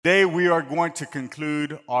Today, we are going to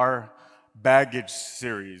conclude our baggage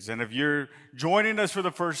series. And if you're joining us for the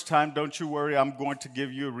first time, don't you worry, I'm going to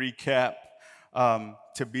give you a recap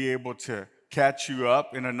to be able to catch you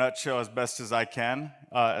up in a nutshell as best as I can,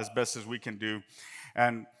 as best as we can do.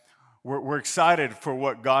 And we're excited for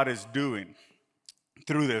what God is doing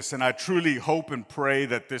through this. And I truly hope and pray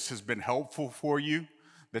that this has been helpful for you,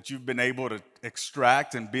 that you've been able to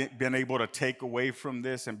extract and been able to take away from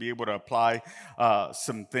this and be able to apply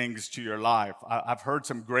some things to your life. I've heard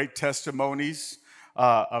some great testimonies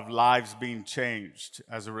of lives being changed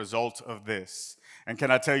as a result of this. And can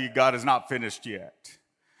I tell you, God is not finished yet.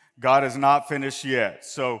 God is not finished yet.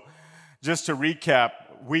 So just to recap,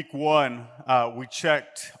 week one, we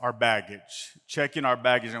checked our baggage,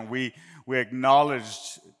 and we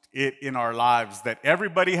acknowledged it in our lives that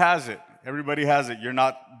everybody has it. Everybody has it. You're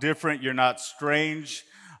not different. You're not strange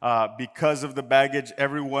because of the baggage.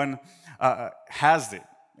 Everyone has it.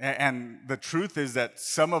 And the truth is that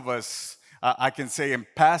some of us, I can say in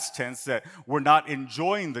past tense, that we're not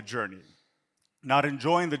enjoying the journey. Not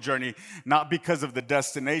because of the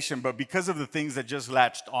destination, but because of the things that just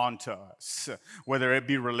latched onto us, whether it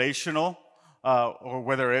be relational, or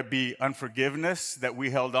whether it be unforgiveness that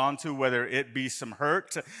we held on to, whether it be some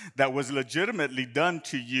hurt that was legitimately done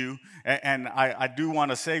to you. And I do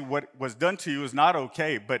want to say what was done to you is not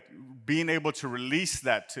okay, but being able to release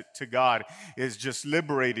that to God is just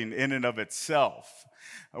liberating in and of itself.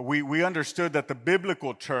 We understood that the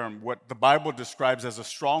biblical term, what the Bible describes as a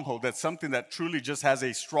stronghold, that's something that truly just has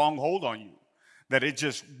a stronghold on you, that it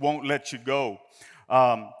just won't let you go.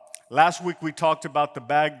 Last week, we talked about the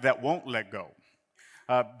bag that won't let go.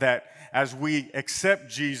 That as we accept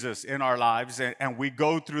Jesus in our lives and we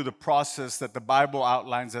go through the process that the Bible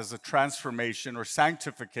outlines as a transformation or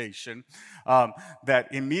sanctification, that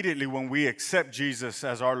immediately when we accept Jesus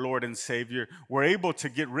as our Lord and Savior, we're able to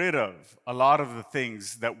get rid of a lot of the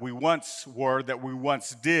things that we once were, that we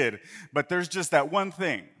once did. But there's just that one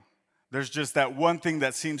thing. There's just that one thing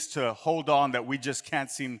that seems to hold on that we just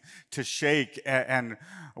can't seem to shake. And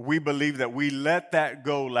we believe that we let that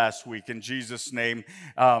go last week in Jesus' name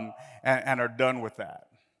and are done with that.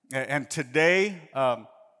 And today,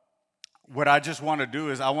 what I just want to do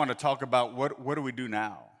is I want to talk about what do we do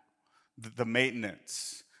now? The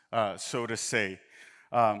maintenance, so to say.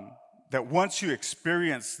 That once you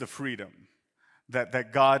experience the freedom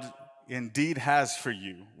that God indeed has for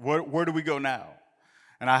you, where do we go now?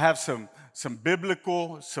 And I have some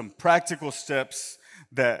biblical, some practical steps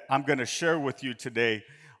that I'm going to share with you today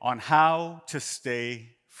on how to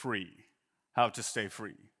stay free. How to stay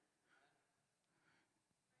free.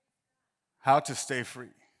 How to stay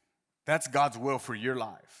free. That's God's will for your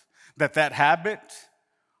life. That habit,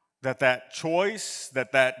 that choice,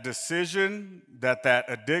 that decision, that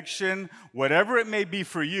addiction, whatever it may be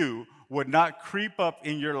for you, would not creep up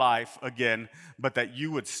in your life again, but that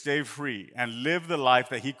you would stay free and live the life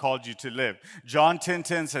that he called you to live. John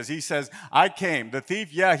 10:10 says, I came. The thief,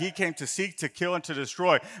 he came to seek, to kill, and to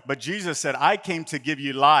destroy. But Jesus said, I came to give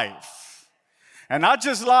you life. And not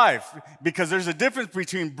just life, because there's a difference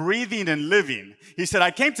between breathing and living. He said,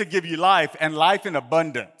 I came to give you life and life in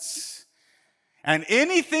abundance. And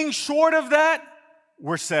anything short of that,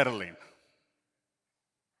 we're settling.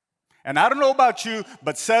 And I don't know about you,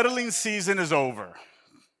 but settling season is over.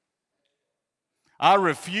 I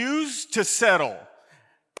refuse to settle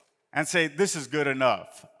and say, this is good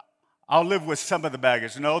enough. I'll live with some of the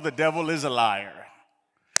baggage. No, the devil is a liar.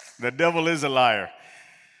 The devil is a liar.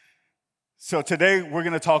 So today we're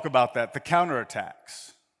going to talk about that, the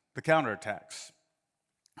counterattacks. The counterattacks.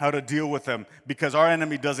 How to deal with them, because our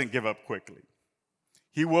enemy doesn't give up quickly.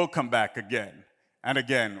 He will come back again and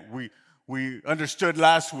again. We understood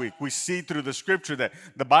last week, we see through the scripture that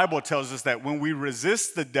the Bible tells us that when we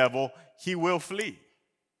resist the devil, he will flee.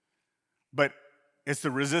 But it's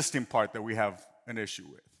the resisting part that we have an issue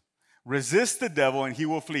with. Resist the devil and he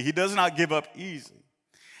will flee. He does not give up easy.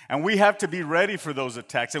 And we have to be ready for those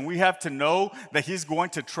attacks. And we have to know that he's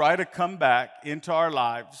going to try to come back into our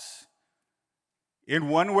lives in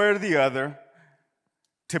one way or the other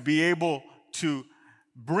to be able to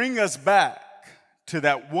bring us back to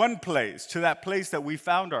that one place, to that place that we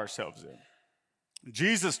found ourselves in.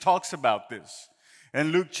 Jesus talks about this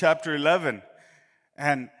in Luke chapter 11.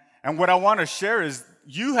 And what I want to share is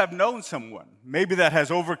you have known someone, maybe that has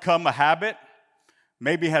overcome a habit,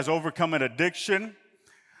 maybe has overcome an addiction,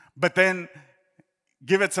 but then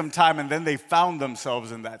give it some time and then they found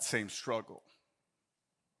themselves in that same struggle.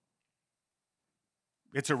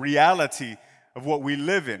 It's a reality of what we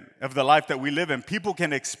live in, of the life that we live in. People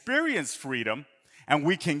can experience freedom, and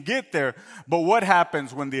we can get there, but what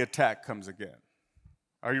happens when the attack comes again?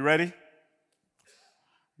 Are you ready?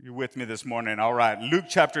 You with me this morning? All right. Luke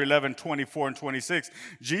chapter 11, 24 and 26.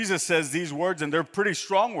 Jesus says these words, and they're pretty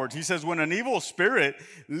strong words. He says, when an evil spirit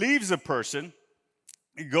leaves a person,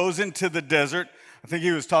 he goes into the desert. I think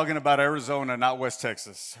he was talking about Arizona, not West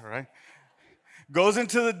Texas, all right? Goes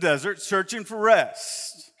into the desert searching for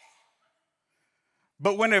rest.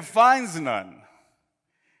 But when it finds none,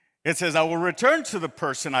 it says, I will return to the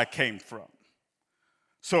person I came from.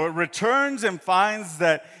 So it returns and finds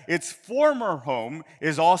that its former home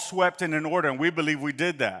is all swept and in order, and we believe we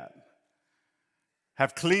did that.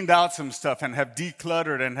 Have cleaned out some stuff and have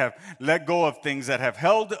decluttered and have let go of things that have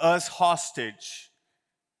held us hostage.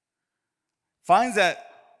 Finds that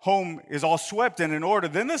home is all swept and in order.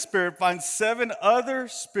 Then the spirit finds 7 other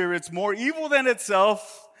spirits more evil than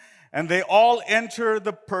itself, and they all enter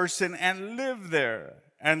the person and live there.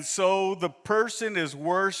 And so the person is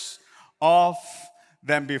worse off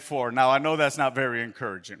than before. Now, I know that's not very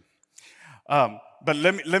encouraging, but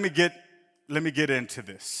let me get into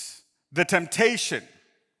this. The temptation,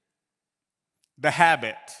 the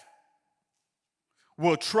habit,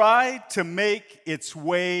 will try to make its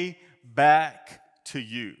way back to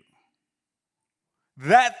you.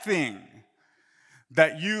 That thing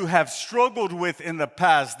that you have struggled with in the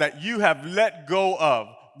past, that you have let go of,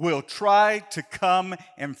 will try to come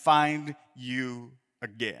and find you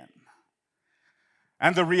again.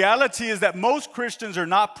 And the reality is that most Christians are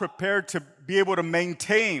not prepared to be able to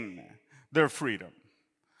maintain their freedom.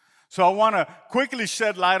 So I want to quickly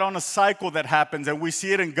shed light on a cycle that happens, and we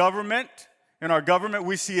see it in government,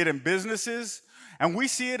 we see it in businesses, and we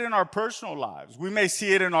see it in our personal lives. We may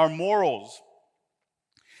see it in our morals.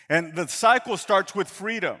 And the cycle starts with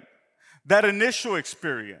freedom, that initial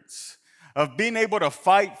experience of being able to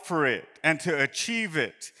fight for it and to achieve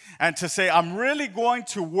it and to say, I'm really going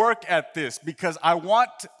to work at this because I want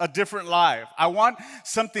a different life. I want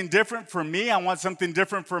something different for me. I want something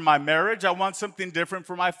different for my marriage. I want something different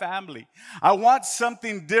for my family. I want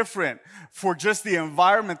something different for just the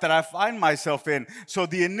environment that I find myself in. So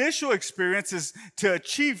the initial experience is to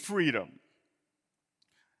achieve freedom,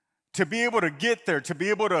 to be able to get there, to be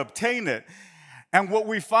able to obtain it. And what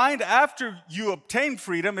we find after you obtain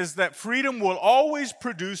freedom is that freedom will always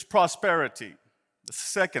produce prosperity. The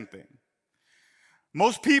second thing.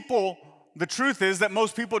 Most people, the truth is that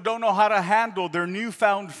most people don't know how to handle their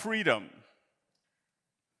newfound freedom.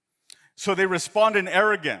 So they respond in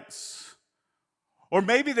arrogance. Or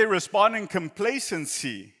maybe they respond in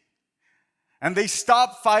complacency. And they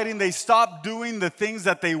stop fighting, they stop doing the things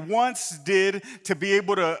that they once did to be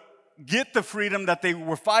able to get the freedom that they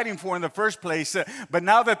were fighting for in the first place, but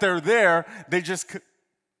now that they're there, they just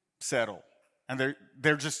settle, and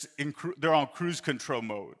they're on cruise control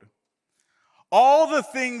mode. All the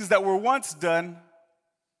things that were once done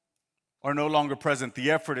are no longer present. The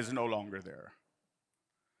effort is no longer there,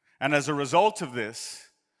 and as a result of this,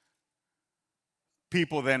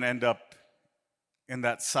 people then end up in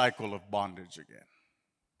that cycle of bondage again.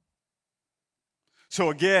 So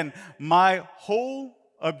again, my whole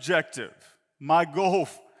objective, my goal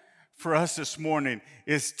for us this morning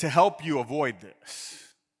is to help you avoid this.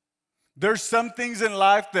 There's some things in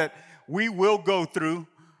life that we will go through,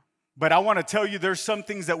 but I want to tell you there's some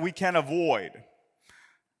things that we can avoid.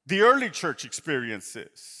 The early church experienced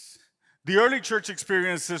this. The early church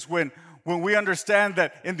experienced this when we understand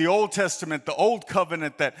that in the Old Testament, the Old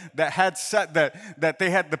Covenant that had set that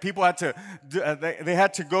they had, the people had to they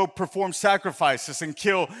had to go perform sacrifices and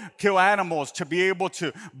kill animals to be able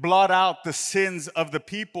to blot out the sins of the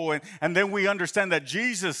people, and then we understand that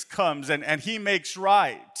Jesus comes and he makes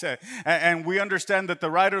right, and we understand that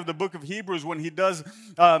the writer of the book of Hebrews, when he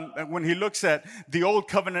looks at the Old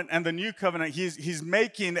Covenant and the New Covenant, he's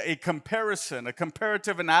making a comparison, a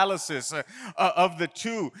comparative analysis of the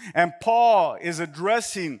two, and Paul is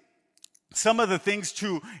addressing some of the things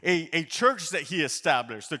to a church that he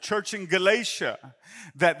established, the church in Galatia,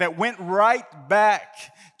 that went right back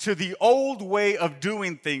to the old way of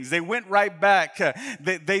doing things. They went right back.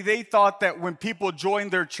 They thought that when people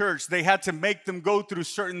joined their church, they had to make them go through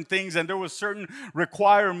certain things, and there were certain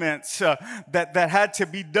requirements that had to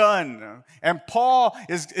be done. And Paul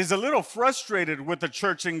is a little frustrated with the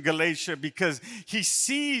church in Galatia because he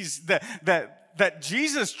sees that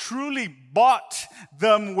Jesus truly bought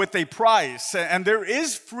them with a price, and there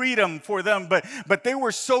is freedom for them, but they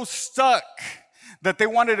were so stuck that they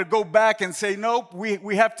wanted to go back and say, nope,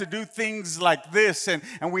 we have to do things like this, and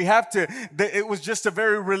we have to, it was just a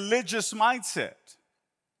very religious mindset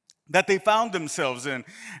that they found themselves in.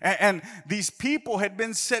 And these people had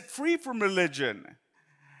been set free from religion.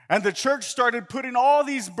 And the church started putting all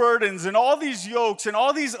these burdens and all these yokes and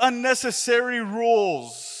all these unnecessary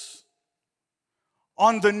rules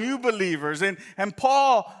on the new believers. And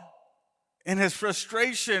Paul, in his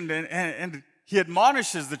frustration, and he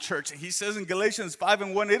admonishes the church. He says in Galatians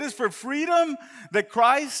 5:1, it is for freedom that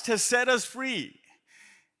Christ has set us free.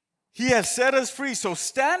 He has set us free. So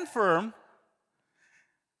stand firm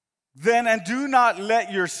then, and do not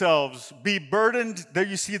let yourselves be burdened. There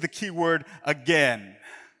you see the key word, again.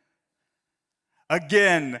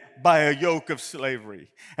 Again, by a yoke of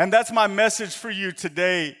slavery. And that's my message for you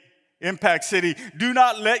today, Impact City. Do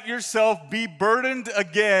not let yourself be burdened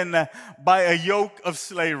again by a yoke of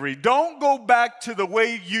slavery. Don't go back to the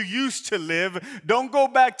way you used to live. Don't go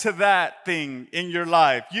back to that thing in your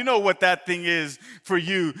life. You know what that thing is for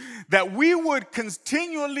you. That we would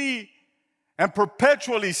continually and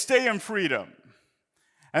perpetually stay in freedom.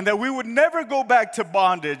 And that we would never go back to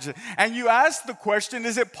bondage. And you ask the question,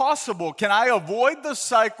 is it possible? Can I avoid the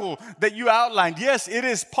cycle that you outlined? Yes, it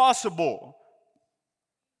is possible.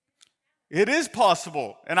 It is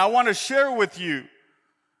possible. And I want to share with you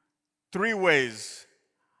 3 ways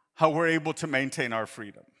how we're able to maintain our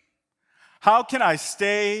freedom. How can I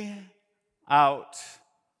stay out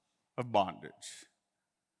of bondage?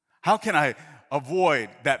 How can I avoid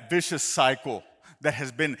that vicious cycle that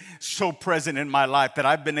has been so present in my life that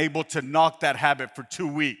I've been able to knock that habit for 2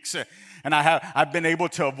 weeks? And I've been able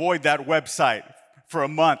to avoid that website for a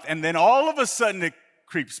month. And then all of a sudden it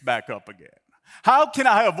creeps back up again. How can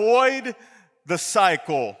I avoid the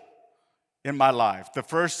cycle in my life? The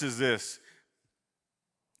first is this: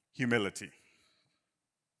 humility.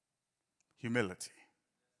 Humility.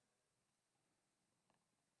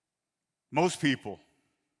 Most people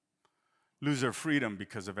lose their freedom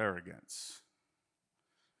because of arrogance,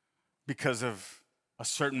 because of a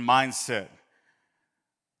certain mindset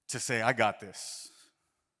to say, I got this.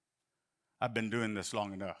 I've been doing this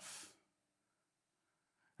long enough.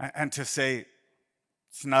 And to say,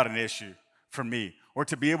 it's not an issue for me. Or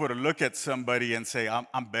to be able to look at somebody and say,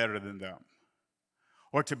 I'm better than them.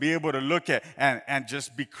 Or to be able to look at and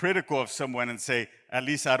just be critical of someone and say, at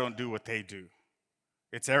least I don't do what they do.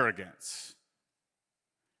 It's arrogance.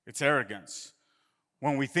 It's arrogance.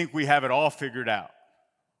 When we think we have it all figured out.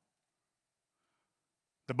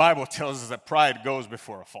 The Bible tells us that pride goes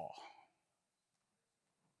before a fall.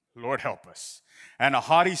 Lord help us. And a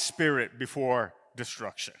haughty spirit before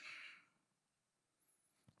destruction.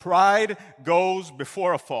 Pride goes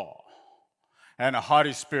before a fall, and a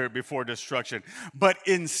haughty spirit before destruction. But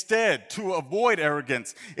instead, to avoid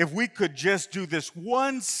arrogance, if we could just do this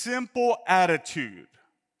one simple attitude,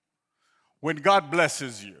 when God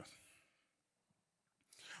blesses you,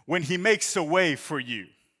 when He makes a way for you,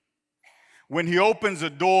 when He opens a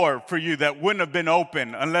door for you that wouldn't have been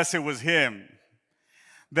open unless it was Him,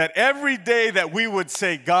 that every day that we would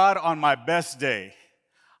say, God, on my best day,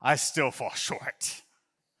 I still fall short.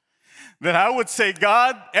 That I would say,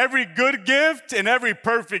 God, every good gift and every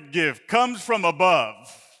perfect gift comes from above,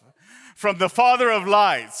 from the Father of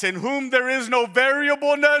lights, in whom there is no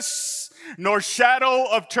variableness nor shadow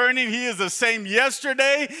of turning. He is the same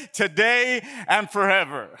yesterday, today, and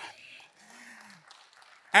forever.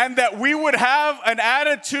 And that we would have an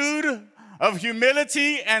attitude of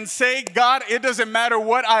humility and say, God, it doesn't matter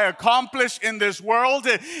what I accomplish in this world.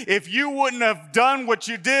 If you wouldn't have done what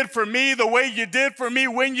you did for me, the way you did for me,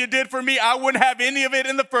 when you did for me, I wouldn't have any of it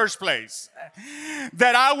in the first place.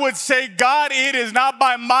 That I would say, God, it is not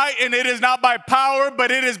by might and it is not by power, but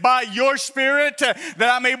it is by your Spirit that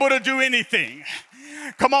I'm able to do anything.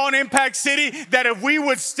 Come on, Impact City, that if we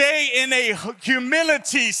would stay in a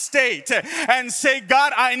humility state and say,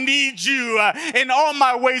 God, I need you. In all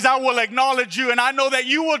my ways, I will acknowledge you, and I know that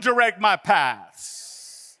you will direct my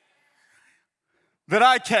paths. That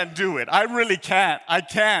I can't do it. I really can't. I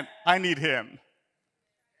can't. I need Him.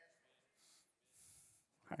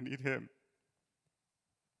 I need Him.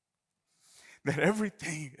 That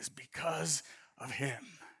everything is because of Him.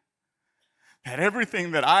 That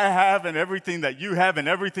everything that I have and everything that you have and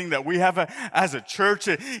everything that we have as a church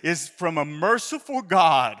is from a merciful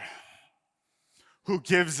God who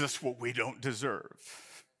gives us what we don't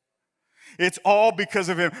deserve. It's all because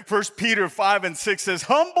of Him. 1 Peter 5:6 says,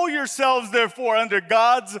 humble yourselves therefore under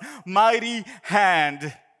God's mighty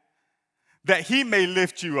hand, that He may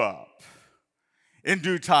lift you up in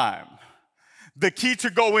due time. The key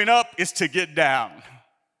to going up is to get down.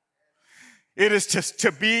 It is just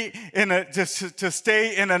to be to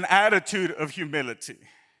stay in an attitude of humility.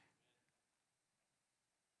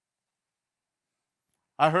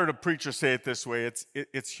 I heard a preacher say it this way: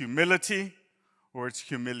 it's humility or it's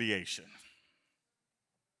humiliation.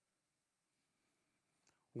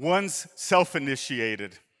 One's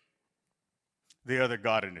self-initiated, the other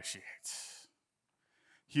God initiates.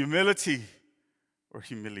 Humility or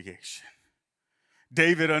humiliation.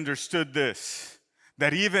 David understood this,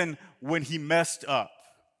 that even when he messed up,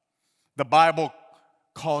 the Bible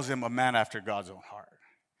calls him a man after God's own heart.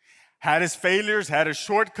 Had his failures, had his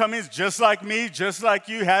shortcomings, just like me, just like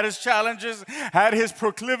you, had his challenges, had his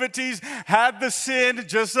proclivities, had the sin,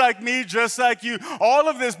 just like me, just like you, all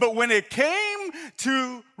of this. But when it came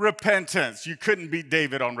to repentance, you couldn't beat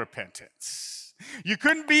David on repentance. You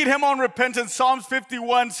couldn't beat him on repentance. Psalms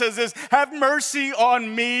 51 says this, have mercy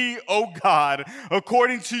on me, O God,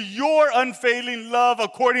 according to your unfailing love,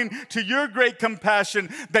 according to your great compassion,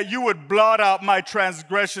 that you would blot out my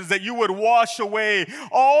transgressions, that you would wash away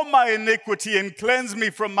all my iniquity and cleanse me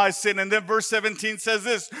from my sin. And then verse 17 says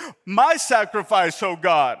this, my sacrifice, O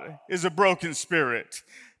God, is a broken spirit,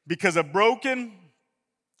 because a broken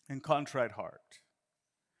and contrite heart,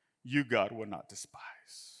 you, God, will not despise.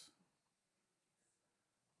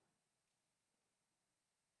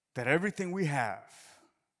 That everything we have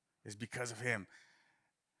is because of him.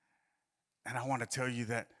 And I want to tell you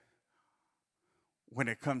that when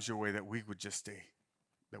it comes your way, that we would stay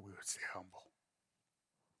humble.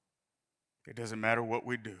 It doesn't matter what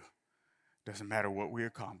we do. It doesn't matter what we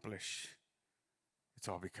accomplish. It's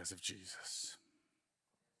all because of Jesus.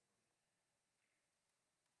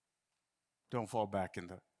 Don't fall back in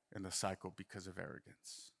the cycle because of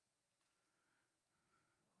arrogance.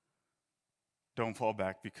 Don't fall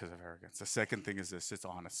back because of arrogance. The second thing is this, it's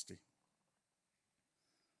honesty.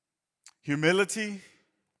 Humility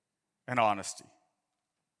and honesty.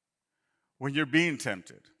 When you're being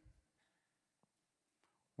tempted,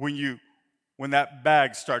 when that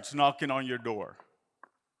bag starts knocking on your door,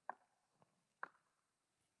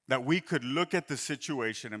 that we could look at the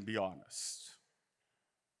situation and be honest.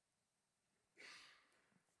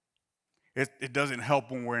 It doesn't help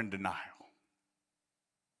when we're in denial.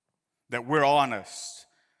 That we're honest.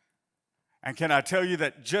 And can I tell you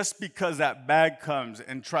that just because that bag comes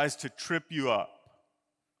and tries to trip you up,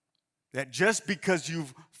 that just because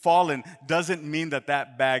you've fallen doesn't mean that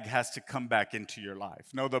bag has to come back into your life.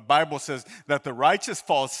 No, the Bible says that the righteous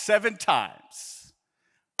falls 7 times,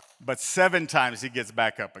 but 7 times he gets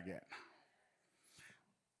back up again.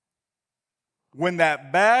 When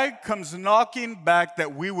that bag comes knocking back,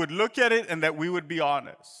 that we would look at it and that we would be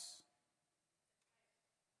honest.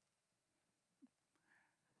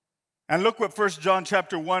 And look what 1 John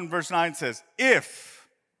chapter 1 verse 9 says. If,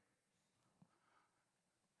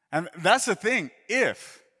 and that's the thing,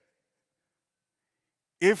 if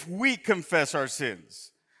we confess our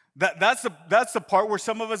sins, that's the part where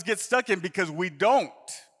some of us get stuck in, because we don't.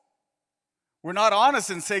 We're not honest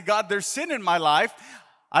and say, God, there's sin in my life.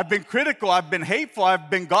 I've been critical, I've been hateful, I've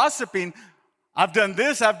been gossiping, I've done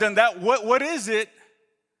this, I've done that. What is it?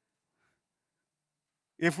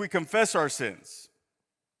 If we confess our sins,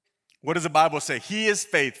 what does the Bible say? He is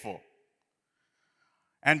faithful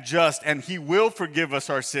and just, and he will forgive us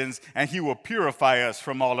our sins, and he will purify us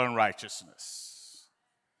from all unrighteousness.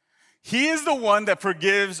 He is the one that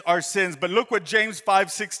forgives our sins. But look what James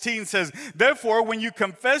 5:16 says. Therefore, when you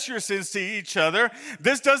confess your sins to each other,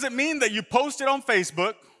 this doesn't mean that you post it on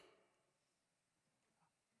Facebook.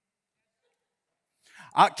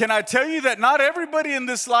 Can I tell you that not everybody in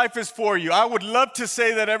this life is for you? I would love to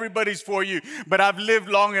say that everybody's for you, but I've lived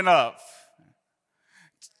long enough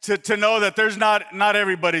to know that there's not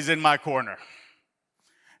everybody's in my corner.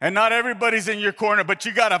 And not everybody's in your corner, but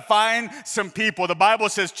you got to find some people. The Bible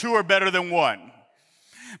says 2 are better than 1.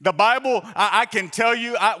 The Bible, I can tell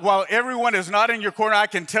you, while everyone is not in your corner, I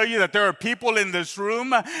can tell you that there are people in this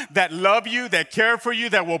room that love you, that care for you,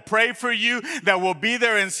 that will pray for you, that will be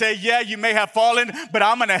there and say, yeah, you may have fallen, but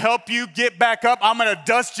I'm going to help you get back up. I'm going to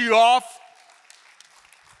dust you off.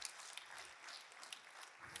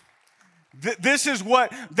 This is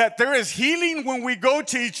that there is healing when we go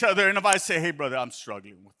to each other. And if I say, hey, brother, I'm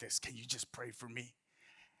struggling with this. Can you just pray for me?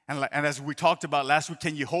 And as we talked about last week,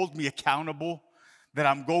 can you hold me accountable that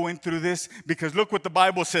I'm going through this? Because look what the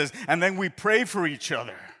Bible says. And then we pray for each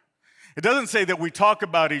other. It doesn't say that we talk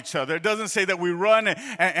about each other. It doesn't say that we run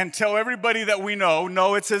and tell everybody that we know.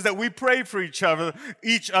 No, it says that we pray for each other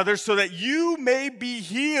so that you may be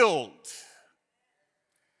healed.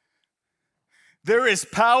 There is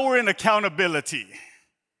power in accountability.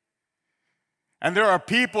 And there are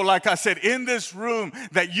people, like I said, in this room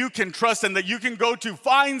that you can trust and that you can go to.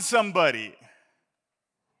 Find somebody.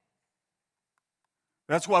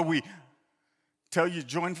 That's why we tell you,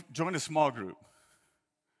 join a small group.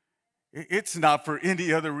 It's not for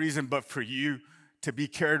any other reason but for you to be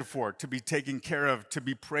cared for, to be taken care of, to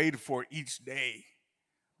be prayed for each day.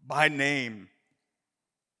 by name.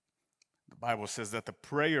 The Bible says that the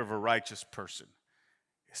prayer of a righteous person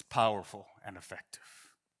is powerful and effective.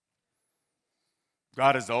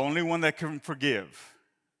 God is the only one that can forgive.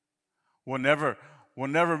 We'll never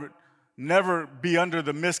be under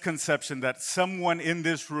the misconception that someone in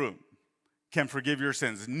this room can forgive your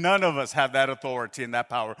sins. None of us have that authority and that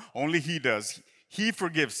power. Only He does. He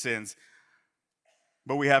forgives sins.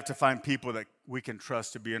 But we have to find people that we can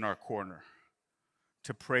trust to be in our corner,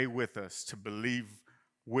 to pray with us, to believe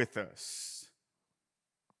with us.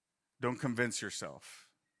 Don't convince yourself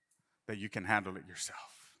that you can handle it yourself.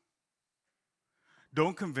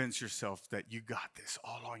 Don't convince yourself that you got this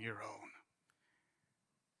all on your own.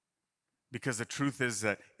 Because the truth is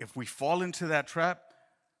that if we fall into that trap,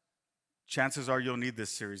 chances are you'll need this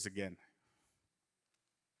series again.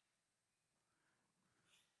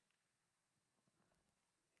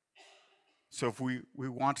 So if we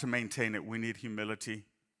want to maintain it, we need humility,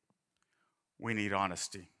 we need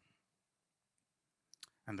honesty.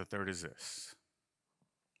 And the third is this: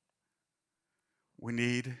 we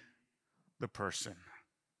need the person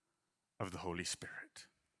of the Holy Spirit.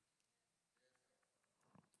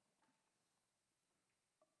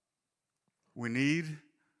 We need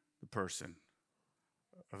the person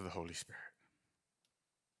of the Holy Spirit.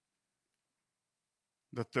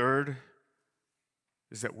 The third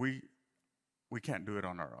is that we can't do it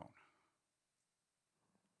on our own.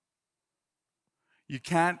 You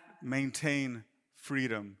can't maintain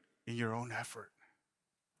freedom in your own effort.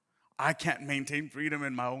 I can't maintain freedom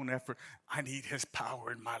in my own effort. I need His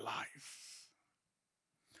power in my life.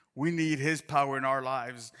 We need His power in our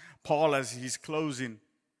lives. Paul, as he's closing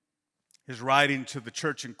his writing to the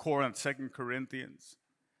church in Corinth, 2 Corinthians,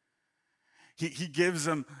 he gives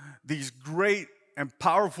them these great and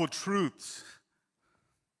powerful truths.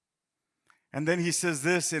 And then he says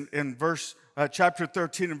this in chapter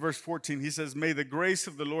 13 and verse 14. He says, "May the grace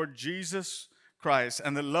of the Lord Jesus Christ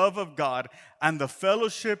and the love of God and the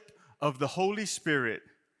fellowship of the Holy Spirit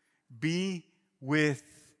be with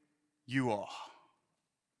you all."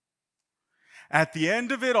 At the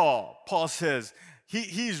end of it all, Paul says,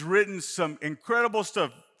 he's written some incredible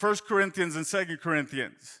stuff, 1 Corinthians and 2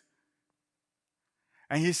 Corinthians.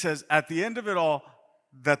 And he says, at the end of it all,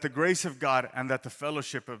 that the grace of God and that the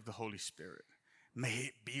fellowship of the Holy Spirit, may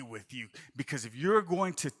it be with you. Because if you're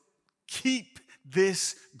going to keep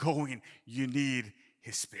this going, you need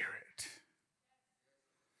His Spirit.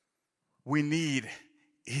 We need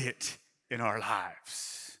it in our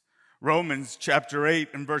lives. Romans chapter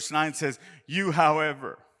 8 and verse 9 says, "You,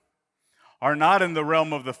 however, are not in the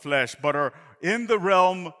realm of the flesh, but are in the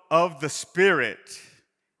realm of the Spirit.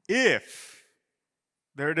 If,"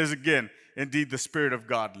 there it is again, "indeed the Spirit of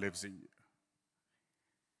God lives in you."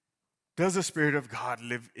 Does the Spirit of God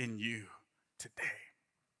live in you today?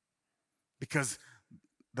 Because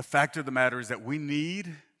the fact of the matter is that we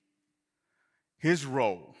need His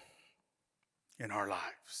role in our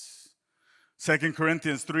lives. 2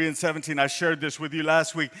 Corinthians 3 and 17, I shared this with you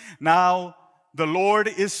last week. "Now the Lord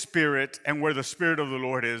is Spirit, and where the Spirit of the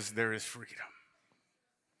Lord is, there is freedom."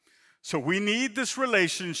 So we need this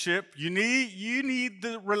relationship. You need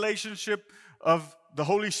the relationship of the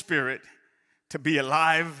Holy Spirit to be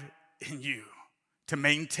alive in you, to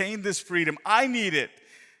maintain this freedom. I need it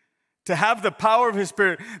to have the power of His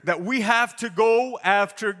Spirit, that we have to go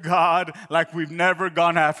after God like we've never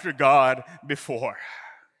gone after God before.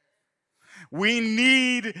 We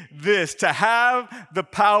need this to have the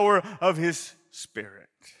power of His Spirit.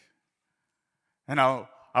 And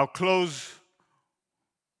I'll close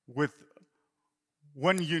with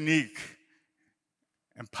one unique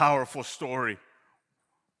and powerful story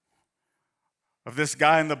of this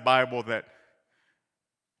guy in the Bible that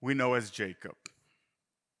we know as Jacob.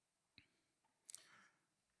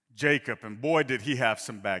 Jacob, and boy, did he have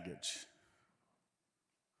some baggage.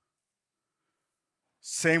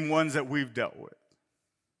 Same ones that we've dealt with.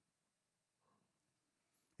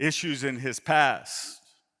 Issues in his past.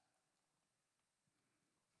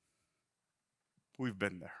 We've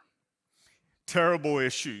been there. Terrible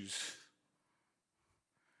issues.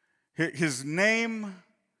 His name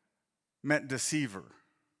meant deceiver.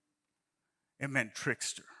 It meant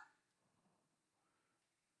trickster.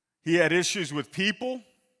 He had issues with people,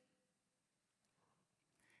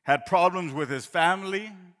 had problems with his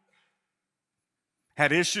family,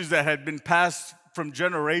 had issues that had been passed from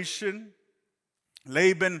generation.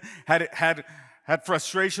 Laban had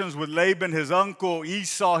frustrations with Laban, his uncle.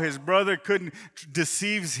 Esau, his brother,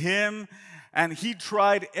 deceives him. And he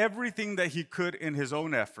tried everything that he could in his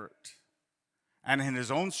own effort and in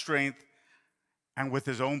his own strength and with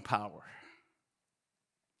his own power.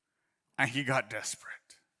 And he got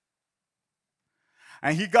desperate.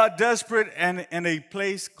 And he got desperate and in a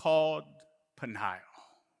place called Peniel.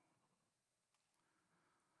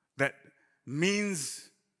 That means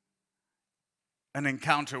an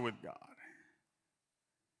encounter with God.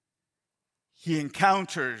 He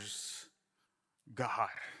encounters God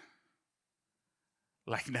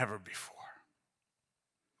like never before.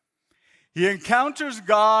 He encounters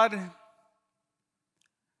God,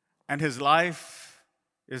 and his life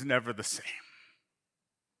is never the same.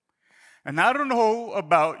 And I don't know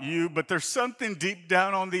about you, but there's something deep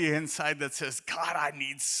down on the inside that says, God, I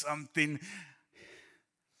need something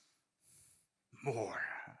more.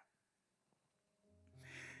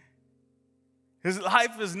 His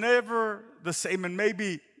life is never the same, and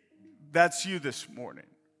maybe that's you this morning.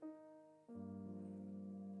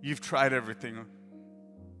 You've tried everything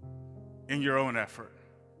in your own effort.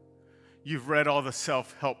 You've read all the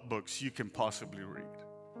self-help books you can possibly read.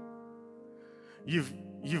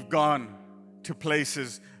 You've gone to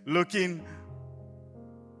places looking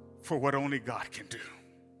for what only God can do.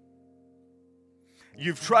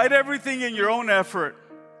 You've tried everything in your own effort.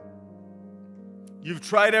 You've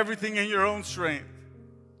tried everything in your own strength.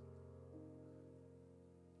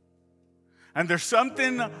 And there's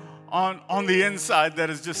something on the inside that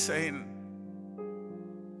is just saying,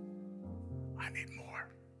 I need more.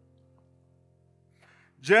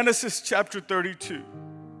 Genesis chapter 32,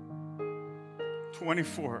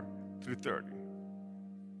 24 through 30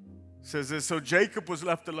 says this: so Jacob was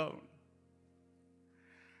left alone,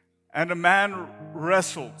 and a man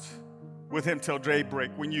wrestled with him till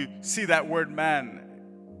daybreak. When you see that word man,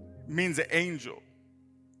 it means an angel.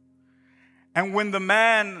 And when the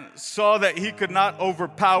man saw that he could not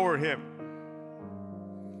overpower him,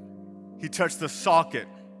 he touched the socket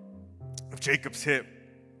of Jacob's hip,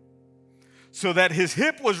 so that his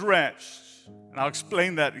hip was wrenched. And I'll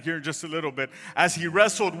explain that here in just a little bit. As he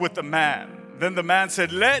wrestled with the man, then the man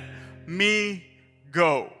said, let me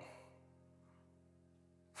go,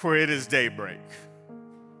 for it is daybreak.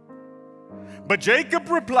 But Jacob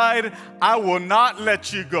replied, I will not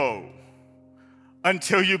let you go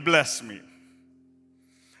until you bless me.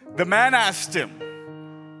 The man asked him,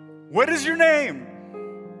 what is your name?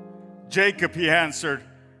 Jacob, he answered.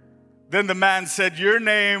 Then the man said, your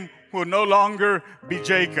name will no longer be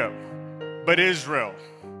Jacob, but Israel.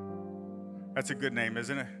 That's a good name,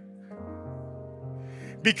 isn't it?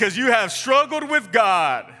 Because you have struggled with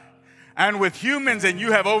God and with humans, and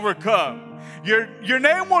you have overcome. Your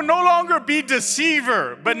name will no longer be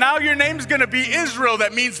deceiver, but now your name's going to be Israel,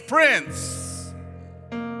 that means prince.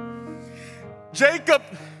 Jacob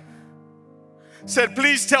said,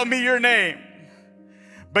 please tell me your name.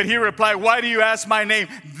 But he replied, why do you ask my name?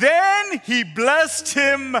 Then he blessed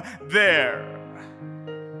him there.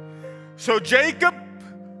 So Jacob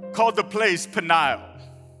called the place Peniel,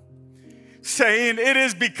 saying, it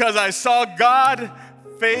is because I saw God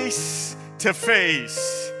face to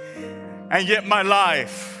face, and yet my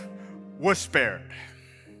life was spared.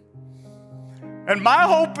 And my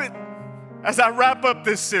hope, as I wrap up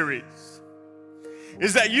this series,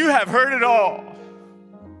 is that you have heard it all,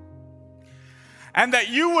 and that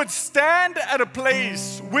you would stand at a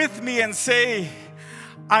place with me and say,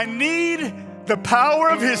 I need the power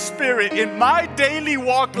of His Spirit in my daily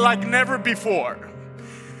walk like never before.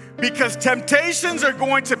 Because temptations are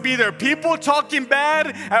going to be there. People talking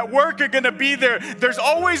bad at work are going to be there. There's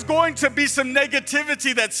always going to be some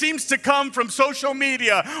negativity that seems to come from social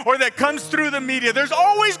media or that comes through the media. There's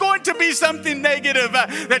always going to be something negative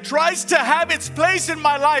that tries to have its place in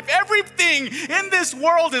my life. Everything in this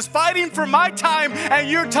world is fighting for my time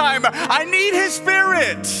and your time. I need His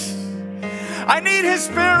Spirit. I need His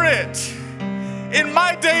Spirit in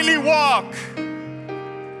my daily walk.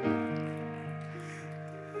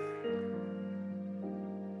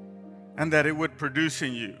 And that it would produce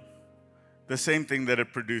in you the same thing that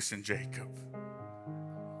it produced in Jacob.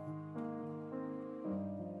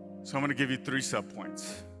 So I'm going to give you 3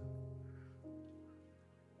 subpoints.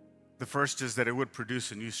 The first is that it would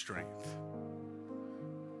produce a new strength.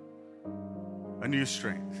 A new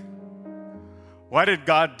strength. Why did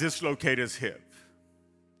God dislocate his hip?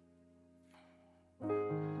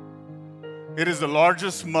 It is the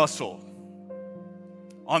largest muscle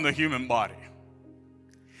on the human body.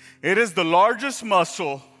 It is the largest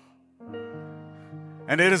muscle,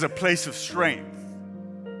 and it is a place of strength.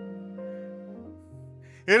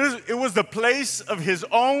 It was the place of his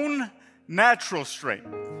own natural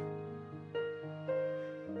strength.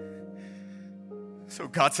 So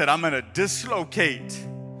God said, I'm going to dislocate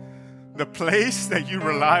the place that you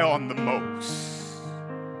rely on the most.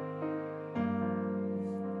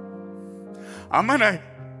 I'm going to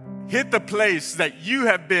hit the place that you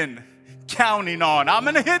have been counting on. I'm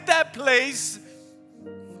going to hit that place.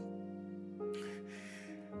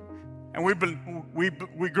 And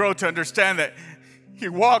we grow to understand that he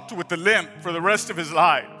walked with the limp for the rest of his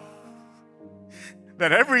life.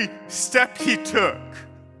 That every step he took,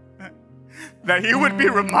 that he would be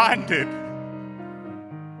reminded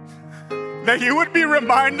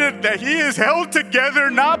that he is held together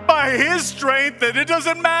not by his strength, that it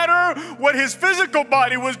doesn't matter what his physical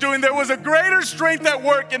body was doing, there was a greater strength at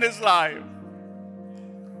work in his life.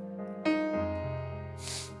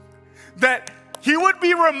 That he would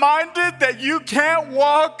be reminded that you can't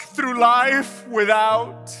walk through life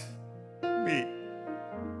without me.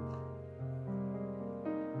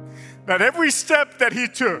 That every step that he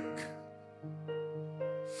took,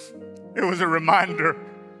 it was a reminder.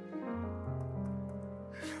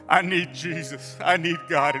 I need Jesus. I need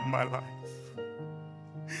God in my life.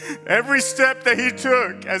 Every step that he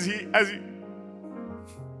took as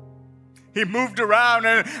he moved around,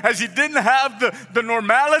 and as he didn't have the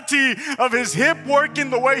normality of his hip working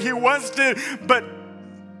the way he once did, but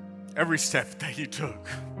every step that he took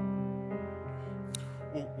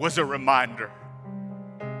was a reminder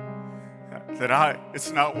that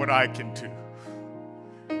it's not what I can do.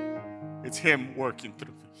 It's him working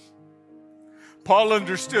through me. Paul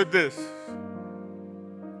understood this.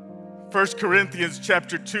 1 Corinthians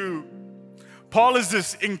chapter 2. Paul is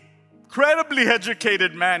this incredibly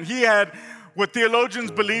educated man. He had what theologians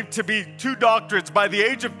believe to be 2 doctorates by the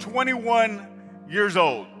age of 21 years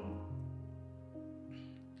old.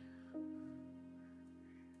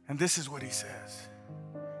 And this is what he says.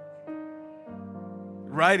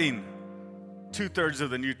 Writing 2/3 of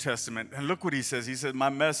the New Testament. And look what he says. He says, my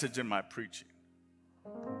message and my preaching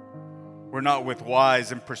were not with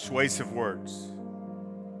wise and persuasive words,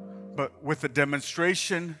 but with a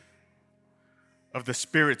demonstration of the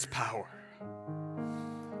Spirit's power,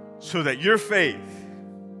 so that your faith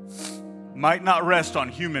might not rest on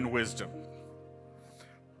human wisdom,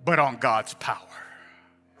 but on God's power.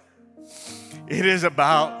 It is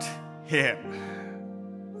about him.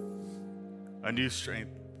 A new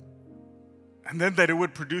strength. And then that it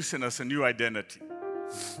would produce in us a new identity.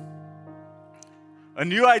 A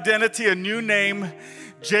new identity, a new name.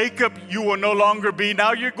 Jacob, you will no longer be.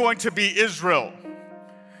 Now you're going to be Israel.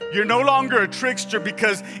 You're no longer a trickster,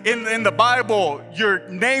 because in the Bible, your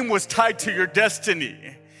name was tied to your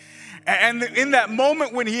destiny. And in that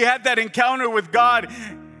moment when he had that encounter with God,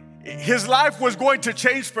 his life was going to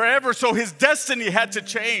change forever, so his destiny had to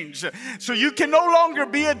change. So you can no longer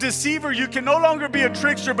be a deceiver, you can no longer be a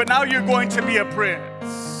trickster, but now you're going to be a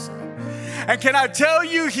prince. And can I tell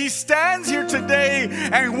you, he stands here today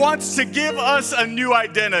and wants to give us a new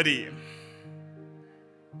identity.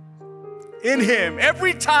 In him.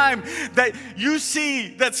 Every time that you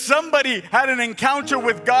see that somebody had an encounter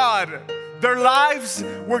with God, their lives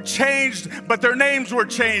were changed, but their names were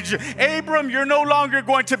changed. Abram, you're no longer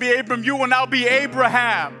going to be Abram. You will now be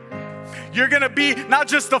Abraham. You're going to be not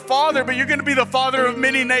just the father, but you're going to be the father of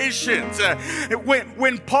many nations.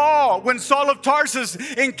 When Saul of Tarsus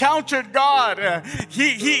encountered God,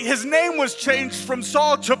 his name was changed from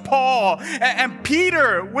Saul to Paul. And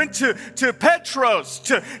Peter went to Petros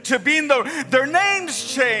to being their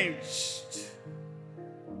names changed.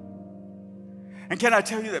 And can I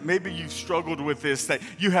tell you that maybe you've struggled with this, that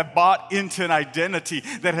you have bought into an identity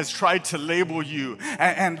that has tried to label you,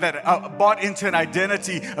 and that bought into an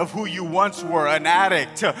identity of who you once were, an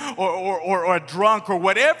addict or a drunk or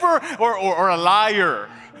whatever, or a liar.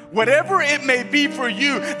 Whatever it may be for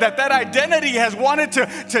you, that identity has wanted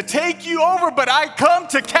to take you over, but I come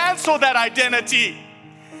to cancel that identity.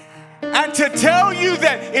 And to tell you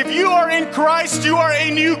that if you are in Christ, you are a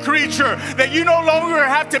new creature, that you no longer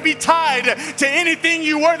have to be tied to anything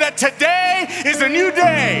you were, that today is a new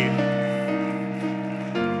day.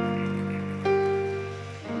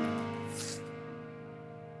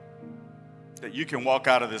 That you can walk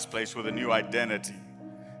out of this place with a new identity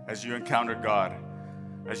as you encounter God,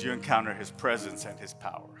 as you encounter his presence and his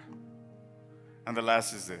power. And the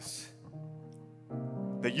last is this.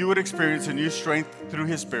 That you would experience a new strength through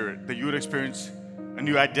his Spirit, that you would experience a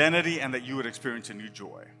new identity, and that you would experience a new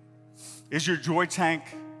joy. Is your joy tank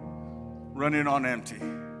running on empty?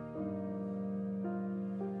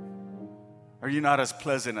 Are you not as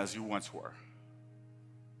pleasant as you once were?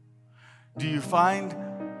 Do you find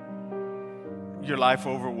your life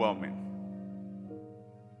overwhelming?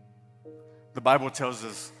 The Bible tells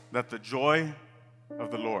us that the joy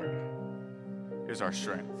of the Lord is our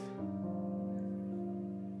strength.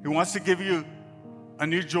 He wants to give you a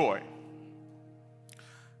new joy.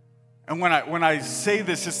 And when I say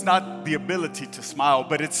this, it's not the ability to smile,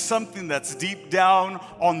 but it's something that's deep down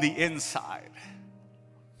on the inside.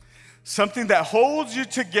 Something that holds you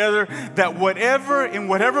together, that in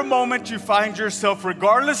whatever moment you find yourself,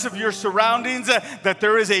 regardless of your surroundings, that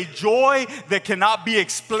there is a joy that cannot be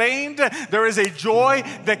explained. There is a joy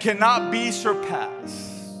that cannot be surpassed.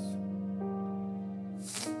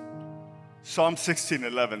 Psalm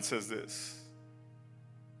 16:11 says this: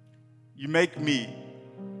 You make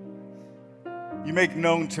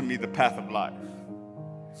known to me the path of life,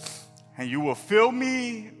 and you will fill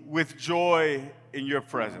me with joy in your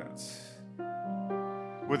presence,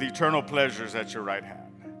 with eternal pleasures at your right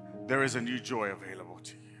hand. There is a new joy available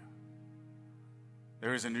to you.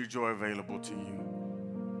 There is a new joy available to you.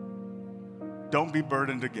 Don't be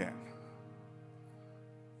burdened again.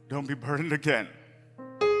 Don't be burdened again.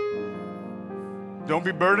 Don't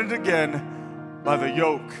be burdened again by the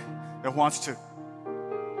yoke that wants to,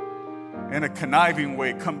 in a conniving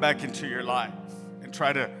way, come back into your life and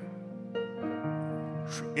try to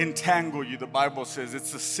entangle you. The Bible says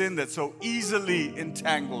it's the sin that so easily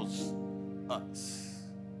entangles us.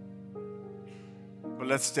 But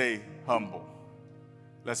let's stay humble.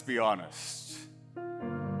 Let's be honest.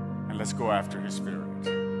 And let's go after His Spirit.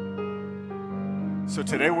 So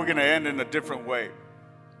today we're going to end in a different way.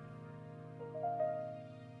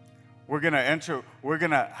 We're going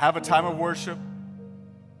to have a time of worship,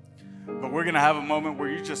 but we're going to have a moment where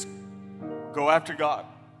you just go after God.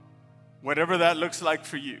 Whatever that looks like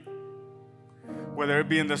for you. Whether it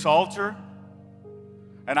be in this altar,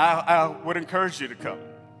 and I would encourage you to come.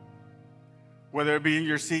 Whether it be in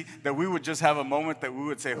your seat, that we would just have a moment that we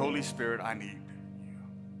would say, Holy Spirit, I need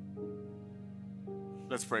you.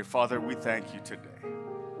 Let's pray. Father, we thank you today.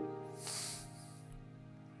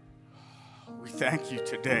 We thank you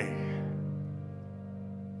today.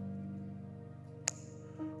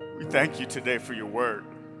 We thank you today for your word.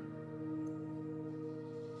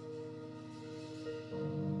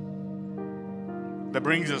 That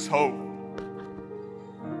brings us hope.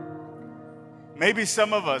 Maybe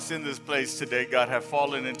some of us in this place today, God, have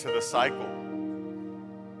fallen into the cycle.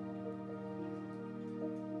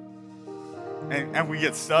 And we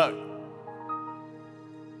get stuck.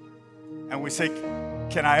 And we say,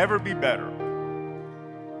 can I ever be better?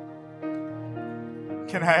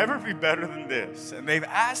 Can I ever be better than this? And they've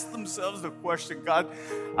asked themselves the question, God,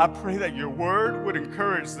 I pray that your word would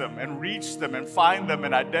encourage them and reach them and find them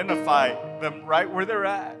and identify them right where they're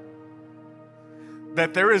at.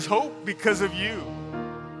 That there is hope because of you.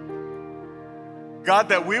 God,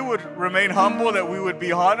 that we would remain humble, that we would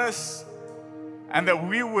be honest, and that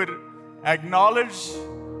we would acknowledge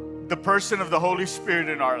the person of the Holy Spirit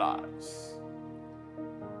in our lives.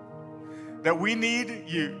 That we need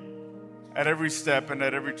you at every step and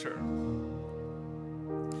at every turn.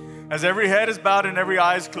 As every head is bowed and every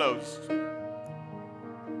eye is closed,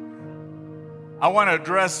 I want to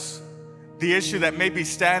address the issue that may be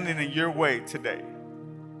standing in your way today.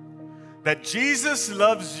 That Jesus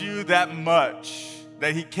loves you that much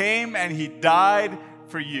that He came and He died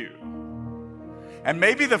for you. And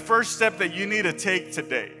maybe the first step that you need to take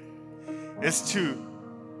today is to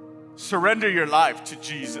surrender your life to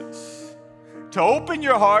Jesus. To open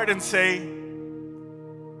your heart and say,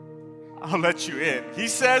 I'll let you in. He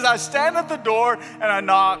says, I stand at the door and I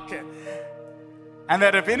knock. And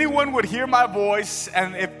that if anyone would hear my voice,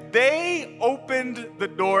 and if they opened the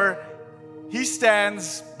door, He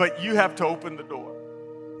stands, but you have to open the door.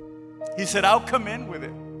 He said, I'll come in with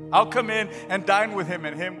it. I'll come in and dine with Him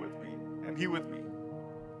and Him with me and He with me.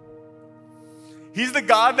 He's the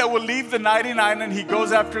God that will leave the 99 and He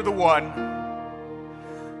goes after the one.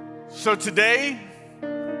 So today,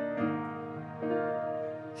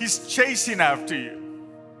 He's chasing after you.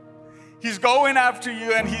 He's going after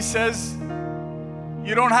you, and He says,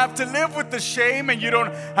 you don't have to live with the shame, and you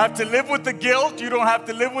don't have to live with the guilt. You don't have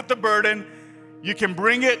to live with the burden. You can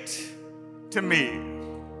bring it to me.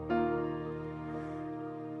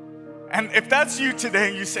 And if that's you today,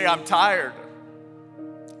 and you say, I'm tired.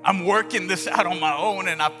 I'm working this out on my own,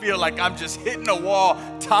 and I feel like I'm just hitting a wall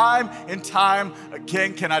time and time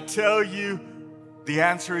again. Can I tell you, the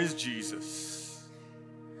answer is Jesus.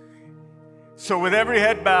 So with every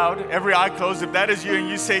head bowed, every eye closed, if that is you and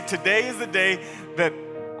you say, today is the day that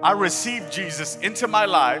I receive Jesus into my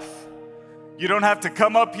life, you don't have to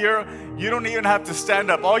come up here. You don't even have to stand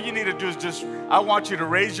up. All you need to do is I want you to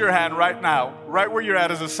raise your hand right now, right where you're at,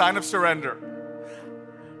 as a sign of surrender.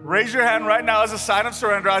 Raise your hand right now as a sign of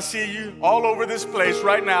surrender. I see you all over this place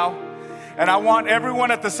right now. And I want everyone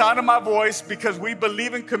at the sound of my voice, because we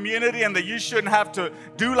believe in community and that you shouldn't have to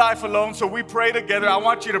do life alone, so we pray together. I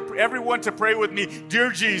want everyone to pray with me. Dear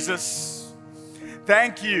Jesus,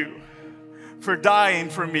 thank you for dying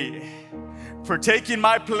for me, for taking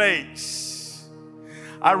my place.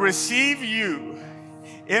 I receive you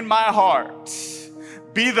in my heart.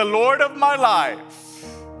 Be the Lord of my life,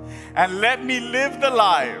 and let me live the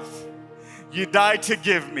life you died to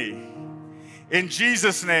give me. In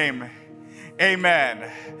Jesus' name,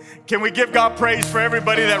 amen. Can we give God praise for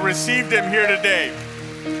everybody that received him here today?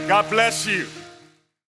 God bless you.